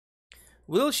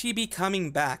Will she be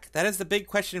coming back? That is the big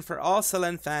question for all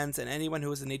Selen fans and anyone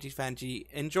who is a nijisanji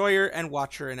enjoyer and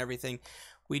watcher and everything.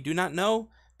 We do not know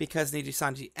because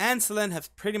nijisanji and Selen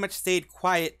have pretty much stayed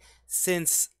quiet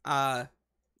since the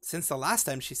last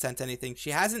time she sent anything.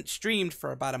 She hasn't streamed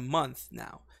for about a month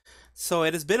now. So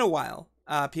it has been a while.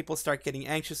 People start getting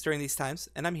anxious during these times,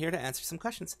 and I'm here to answer some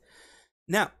questions.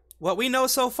 Now, what we know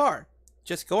so far,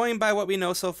 just going by what we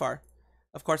know so far,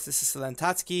 of course, this is Selen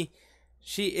Tatsuki.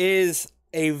 She is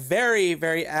a very,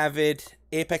 very avid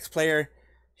Apex player.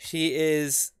 She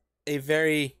is a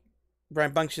very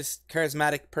rambunctious,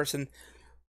 charismatic person.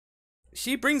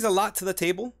 She brings a lot to the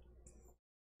table,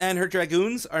 and her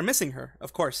Dragoons are missing her,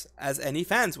 of course, as any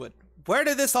fans would. Where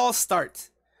did this all start?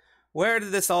 Where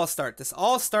did this all start? This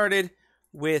all started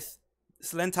with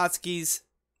Selen Tatsuki's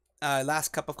Last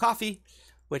Cup of Coffee,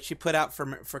 which she put out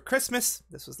for Christmas.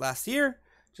 This was last year,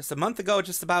 just a month ago,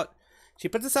 just about. She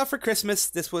put this out for Christmas.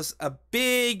 This was a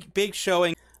big, big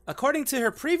showing. According to her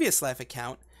previous live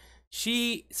account,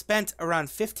 she spent around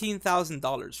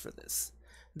 $15,000 for this.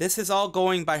 This is all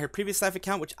going by her previous live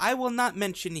account, which I will not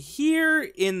mention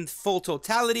here in full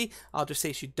totality. I'll just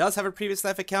say she does have a previous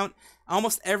live account.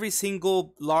 Almost every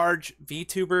single large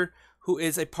VTuber who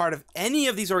is a part of any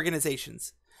of these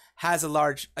organizations has a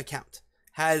large account,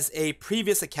 has a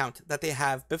previous account that they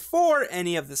have before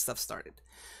any of this stuff started.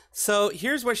 So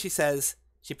here's what she says.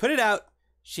 She put it out.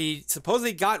 She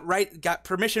supposedly got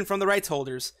permission from the rights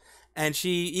holders. And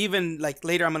she even, like,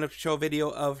 later I'm going to show a video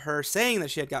of her saying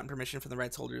that she had gotten permission from the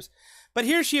rights holders. But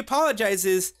here she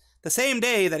apologizes the same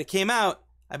day that it came out,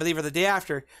 I believe, or the day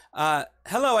after.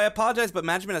 Hello, I apologize, but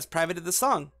management has privated the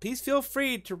song. Please feel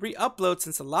free to re-upload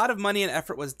since a lot of money and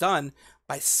effort was done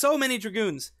by so many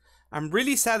Dragoons. I'm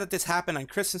really sad that this happened on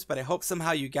Christmas, but I hope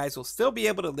somehow you guys will still be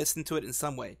able to listen to it in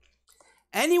some way.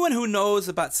 Anyone who knows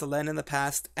about Selen in the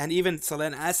past, and even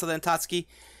Selen as Selen Tatsuki,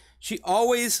 she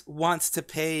always wants to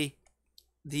pay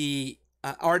the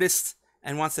artists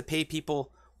and wants to pay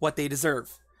people what they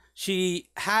deserve. She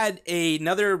had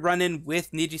another run-in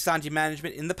with nijisanji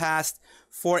management in the past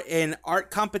for an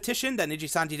art competition that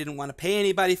nijisanji didn't want to pay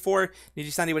anybody for.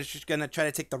 Nijisanji was just going to try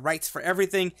to take the rights for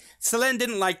everything. Selen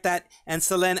didn't like that, and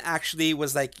Selen actually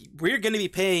was like, we're going to be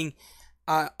paying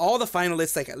all the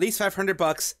finalists like at least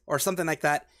 $500 or something like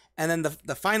that, and then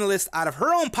the finalist out of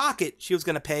her own pocket, she was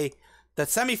going to pay the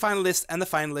semi-finalists and the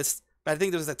finalists. But I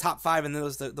think there was the top 5, and then there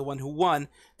was the one who won.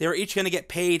 They were each going to get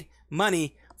paid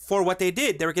money for what they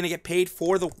did. They were going to get paid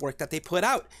for the work that they put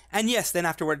out. And yes, then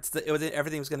afterwards,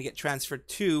 everything was going to get transferred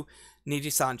to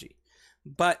nijisanji.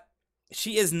 But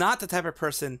she is not the type of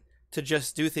person to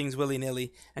just do things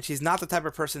willy-nilly. And she's not the type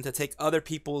of person to take other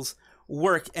people's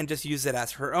work and just use it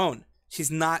as her own. She's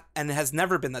not, and has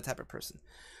never been that type of person.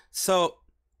 So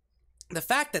the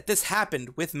fact that this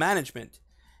happened with management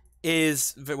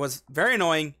was very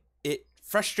annoying. It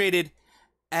frustrated,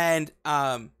 and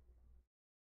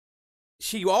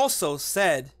she also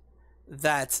said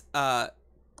that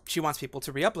she wants people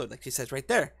to re-upload, like she says right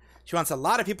there. She wants a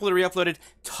lot of people to re-upload it.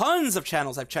 Tons of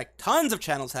channels I've checked. Tons of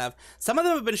channels have. Some of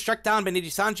them have been struck down by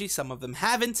nijisanji. Some of them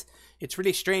haven't. It's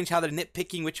really strange how they're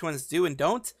nitpicking which ones do and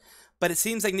don't. But it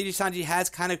seems like nijisanji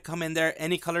has kind of come in there,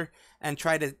 any color, and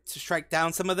tried to strike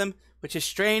down some of them, which is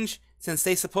strange. Since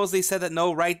they supposedly said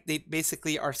that they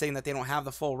basically are saying that they don't have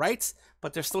the full rights,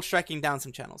 but they're still striking down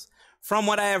some channels. From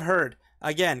what I have heard,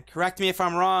 again, correct me if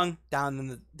I'm wrong down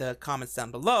in the comments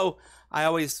down below. I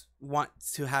always want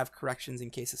to have corrections in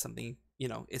case of something,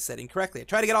 is said incorrectly. I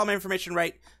try to get all my information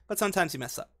right, but sometimes you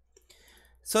mess up.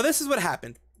 So this is what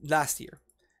happened last year.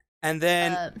 And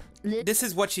then this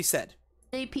is what she said.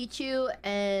 Pichu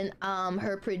and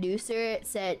her producer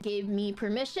gave me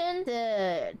permission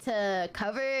to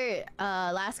cover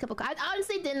Last Cup of Coffee. I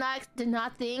honestly did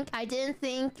not think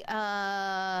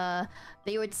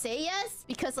they would say yes,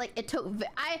 because like it took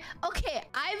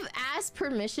I've asked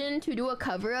permission to do a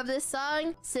cover of this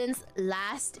song since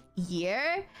last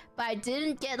year, but I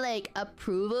didn't get like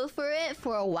approval for it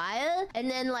for a while, and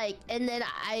then I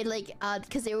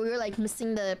because we were like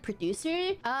missing the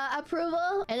producer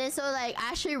approval, and then so like I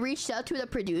actually reached out to the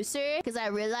producer because I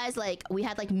realized like we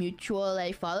had like mutual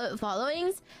like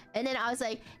followings, and then I was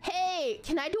like, hey,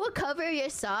 can I do a cover of your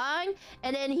song?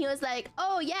 And then he was like,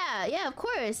 oh yeah, of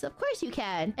course you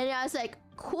can. And I was like,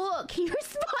 cool, can you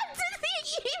respond to the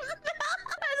email?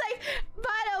 I was like,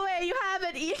 by the way, you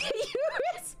haven't you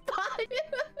responded.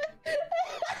 And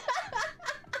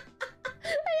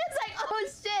it's like, oh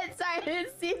shit, sorry, I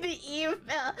didn't see the email.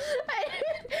 I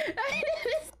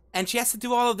didn't. And she has to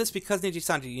do all of this because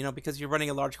nijisanji, because you're running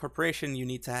a large corporation, you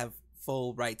need to have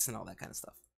full rights and all that kind of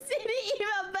stuff. See the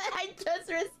email, but I just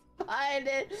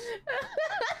responded.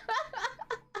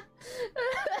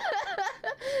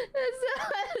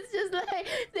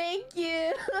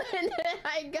 and then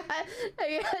I got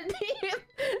the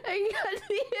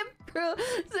approval,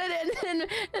 and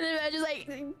then I was like,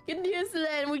 good news,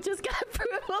 Selen, we just got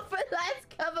approval for the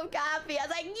last cup of coffee. I was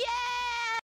like,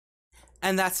 yeah!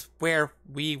 And that's where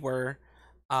we were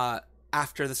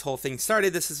after this whole thing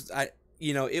started. This is,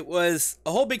 you know, it was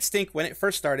a whole big stink when it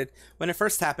first started. When it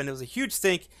first happened, it was a huge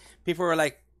stink. People were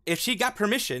like, if she got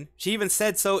permission, she even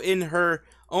said so in her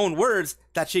own words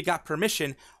that she got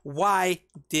permission, why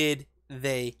did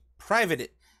they private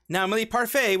it? Now, Millie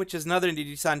Parfait, which is another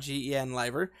nijisanjien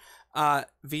liver,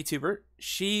 VTuber,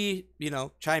 she, you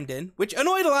know, chimed in, which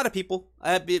annoyed a lot of people.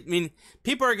 I mean,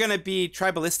 people are going to be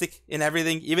tribalistic in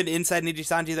everything. Even inside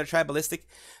Nijisanji, they're tribalistic.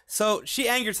 So she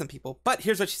angered some people. But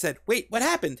here's what she said. Wait, what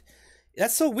happened?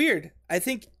 That's so weird. I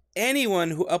think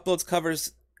anyone who uploads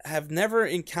covers have never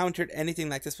encountered anything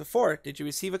like this before. Did you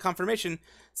receive a confirmation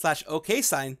 / OK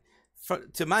sign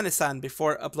to Mane-san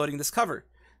before uploading this cover?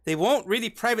 They won't really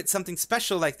private something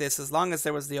special like this as long as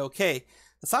there was the OK.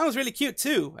 The song was really cute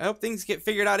too. I hope things get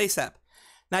figured out ASAP.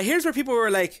 Now here's where people were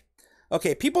like,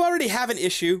 okay, people already have an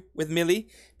issue with Millie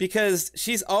because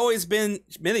she's always been,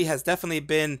 Millie has definitely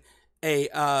been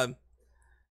a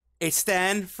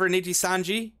stan for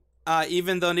Nijisanji.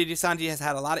 Even though Nijisanji has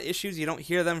had a lot of issues, you don't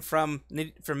hear them from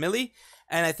Millie.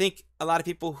 And I think a lot of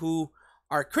people who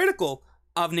are critical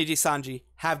of Nijisanji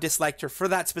have disliked her for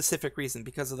that specific reason,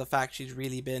 because of the fact she's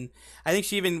really been, I think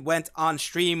she even went on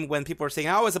stream when people were saying,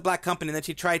 oh, it's a black company, and then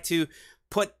she tried to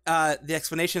put the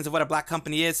explanations of what a black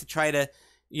company is to try to,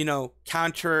 you know,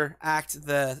 counteract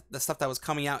the stuff that was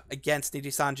coming out against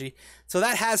Nijisanji. So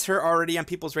that has her already on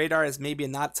people's radar as maybe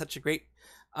not such a great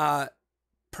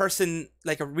person,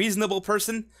 like a reasonable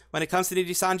person when it comes to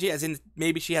Nijisanji, as in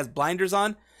maybe she has blinders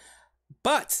on.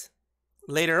 But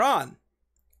later on,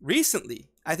 recently,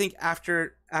 I think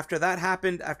after that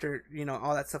happened, after, you know,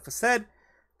 all that stuff was said,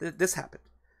 this happened.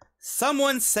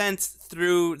 Someone sent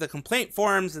through the complaint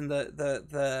forums and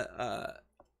the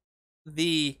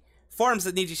forums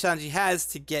that Nijisanji has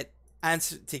to get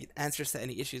answers to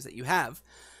any issues that you have.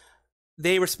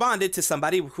 They responded to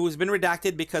somebody who's been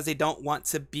redacted because they don't want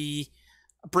to be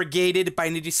brigaded by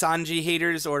Nijisanji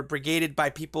haters or brigaded by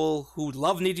people who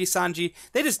love Nijisanji.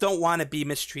 They just don't want to be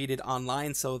mistreated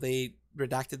online, so they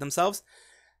redacted themselves.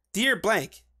 Dear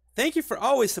blank, thank you for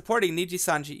always supporting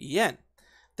nijisanjien.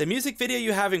 The music video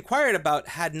you have inquired about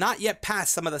had not yet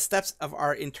passed some of the steps of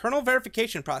our internal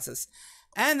verification process,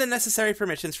 and the necessary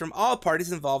permissions from all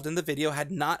parties involved in the video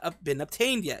had not been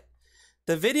obtained yet.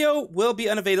 The video will be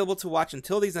unavailable to watch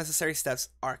until these necessary steps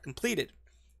are completed.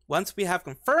 Once we have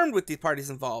confirmed with the parties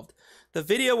involved, the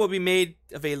video will be made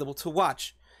available to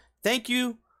watch. Thank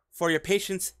you for your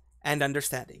patience and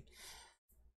understanding.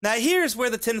 Now here's where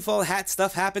the tinfoil hat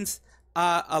stuff happens.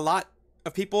 A lot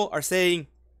of people are saying,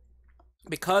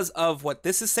 because of what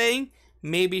this is saying,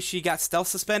 maybe she got stealth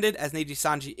suspended, as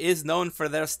Nijisanji is known for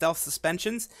their stealth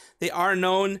suspensions. They are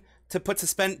known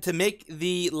to make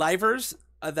the livers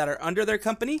that are under their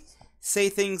company say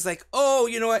things like, oh,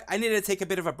 you know what, I needed to take a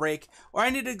bit of a break, or I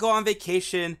needed to go on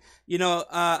vacation, you know,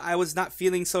 I was not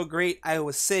feeling so great, I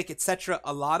was sick, etc.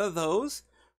 A lot of those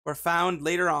were found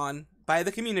later on by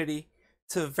the community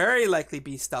to very likely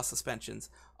be stealth suspensions.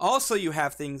 Also, you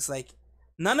have things like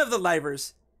none of the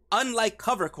livers, unlike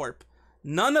Cover Corp,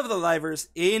 none of the livers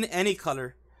in any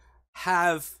color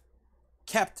have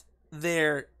kept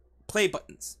their play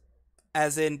buttons.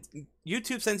 As in,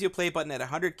 YouTube sends you a play button at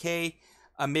 100K,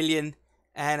 a million,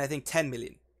 and I think 10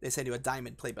 million. They send you a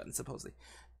diamond play button, supposedly.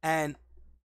 And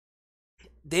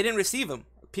they didn't receive them.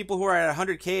 People who are at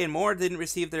 100K and more didn't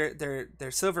receive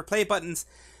their silver play buttons.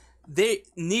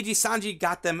 Nijisanji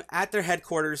got them at their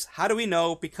headquarters. How do we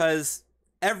know? Because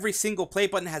every single play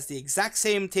button has the exact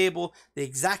same table, the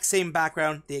exact same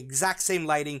background, the exact same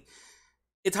lighting.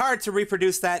 It's hard to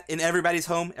reproduce that in everybody's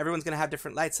home. Everyone's going to have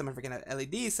different lights. Some are going to have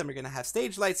LEDs, some are going to have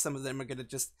stage lights, some of them are going to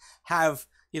just have,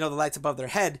 you know, the lights above their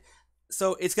head.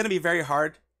 So it's going to be very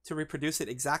hard to reproduce it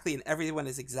exactly, and everyone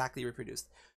is exactly reproduced.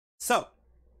 So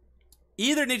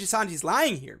either Nijisanji's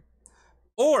lying here,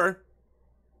 or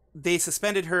they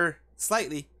suspended her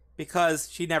slightly because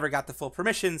she never got the full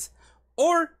permissions,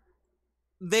 or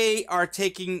they are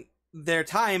taking their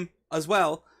time as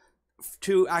well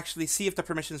to actually see if the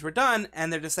permissions were done,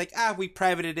 and they're just like, we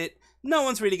privated it, no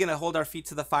one's really going to hold our feet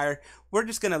to the fire, we're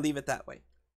just going to leave it that way.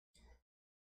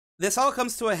 This all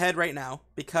comes to a head right now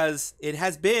because it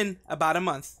has been about a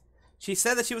month. She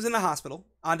said that she was in the hospital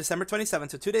on December 27th,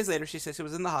 so 2 days later she said she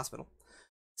was in the hospital.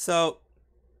 So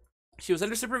she was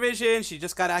under supervision, she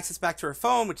just got access back to her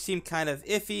phone, which seemed kind of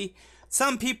iffy.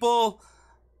 Some people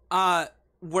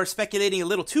were speculating a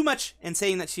little too much and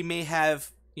saying that she may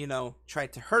have, you know,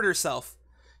 tried to hurt herself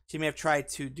She may have tried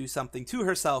to do something to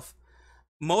herself.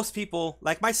 Most people,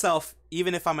 like myself,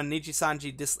 even if I'm a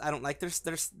nijisanji, I don't like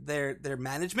their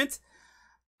management.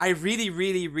 I really,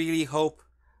 really, really hope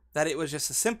that it was just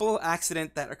a simple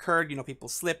accident that occurred. You know, people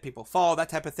slip, people fall, that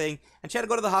type of thing. And she had to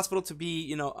go to the hospital to be,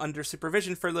 you know, under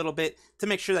supervision for a little bit to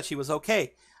make sure that she was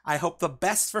okay. I hope the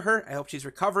best for her. I hope she's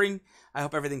recovering. I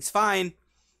hope everything's fine.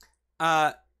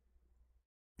 But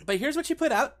here's what she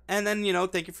put out. And then, you know,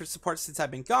 thank you for support since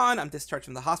I've been gone. I'm discharged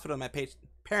from the hospital. My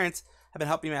parents have been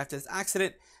helping me after this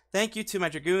accident. Thank you to my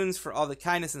Dragoons for all the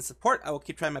kindness and support. I will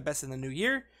keep trying my best in the new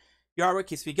year. Your artwork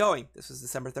keeps me going. This was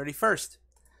December 31st.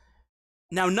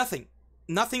 Now, nothing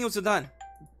was done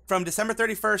from December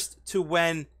 31st to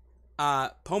when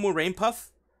Pomu rainpuff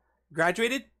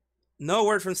graduated. No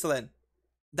word from Selen.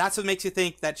 That's what makes you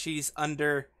think that she's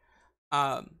under,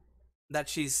 that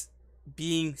she's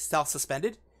being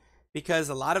self-suspended, because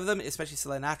a lot of them, especially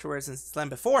Selen afterwards and Selen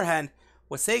beforehand,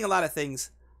 was saying a lot of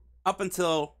things up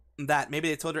until that. Maybe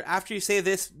they told her, after you say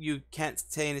this, you can't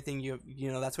say anything. You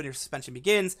know, that's when your suspension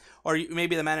begins. Or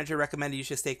maybe the manager recommended you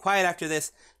should stay quiet after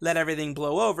this, let everything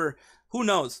blow over. Who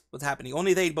knows what's happening?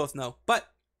 Only they both know. But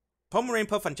Pomu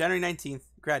rainpuff on January 19th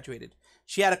graduated.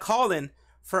 She had a call-in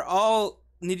for all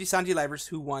nijisanji livers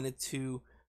who wanted to,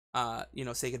 you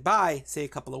know, say goodbye, say a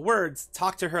couple of words,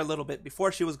 talk to her a little bit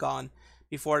before she was gone.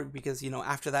 Because, you know,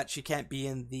 after that, she can't be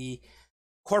in the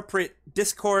corporate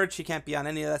Discord. She can't be on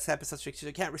any of that type of stuff. She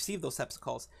can't receive those types of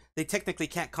calls. They technically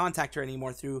can't contact her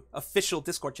anymore through official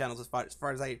Discord channels, as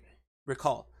far as I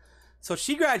recall. So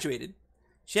she graduated.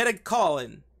 She had a call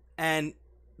in, and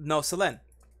no Selen.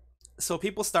 So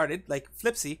people started, like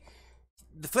Flipsy.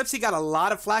 The Flipsy got a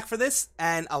lot of flack for this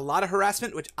and a lot of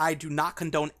harassment, which I do not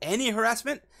condone any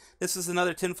harassment. This was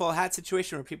another tinfoil hat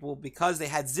situation where people, because they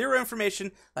had zero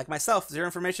information, like myself, zero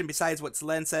information besides what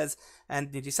Selen says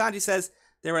and Nijisanji says,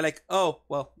 they were like, oh,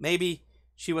 well, maybe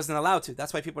she wasn't allowed to.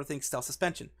 That's why people think stealth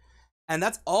suspension. And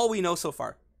that's all we know so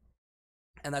far.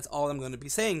 And that's all I'm going to be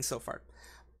saying so far.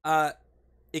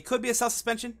 It could be a stealth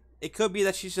suspension. It could be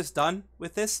that she's just done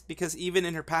with this, because even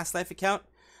in her past life account,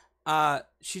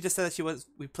 she just said that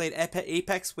we played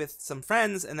Apex with some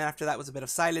friends, and then after that was a bit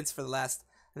of silence for the last,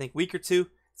 I think, week or two.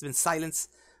 It's been silence.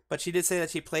 But she did say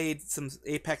that she played some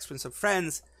Apex with some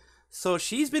friends. So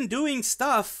she's been doing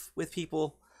stuff with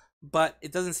people, but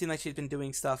it doesn't seem like she's been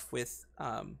doing stuff with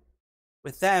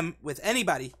them, with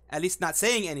anybody, at least not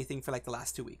saying anything for like the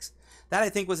last 2 weeks. That I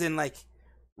think was in like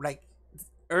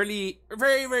early,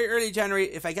 very, very early January,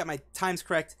 if I get my times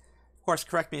correct. Of course,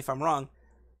 correct me if I'm wrong,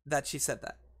 that she said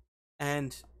that.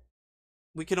 And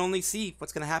we can only see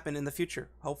what's going to happen in the future.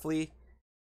 Hopefully,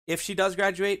 if she does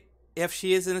graduate, if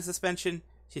she is in a suspension,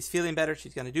 she's feeling better,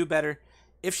 she's going to do better.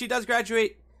 If she does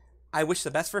graduate, I wish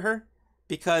the best for her,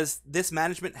 because this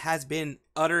management has been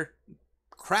utter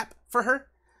crap for her.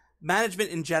 Management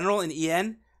in general in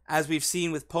EN, as we've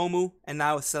seen with Pomu and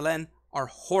now with Selen, are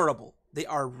horrible. They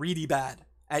are really bad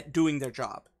at doing their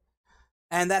job.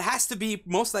 And that has to be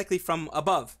most likely from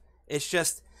above. It's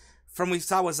just, from we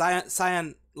saw with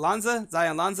Zion Lanza,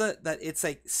 that it's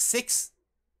like 6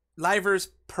 livers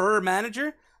per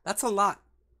manager. That's a lot.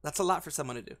 That's a lot for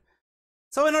someone to do.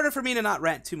 So in order for me to not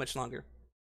rant too much longer,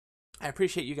 I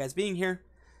appreciate you guys being here.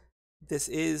 This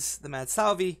is the Mad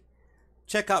Salvi.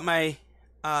 Check out my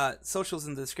socials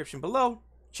in the description below.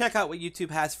 Check out what YouTube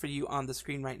has for you on the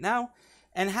screen right now.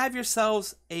 And have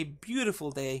yourselves a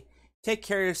beautiful day. Take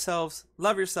care of yourselves.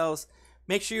 Love yourselves.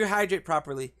 Make sure you hydrate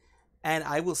properly. And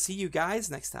I will see you guys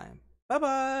next time.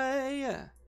 Bye-bye.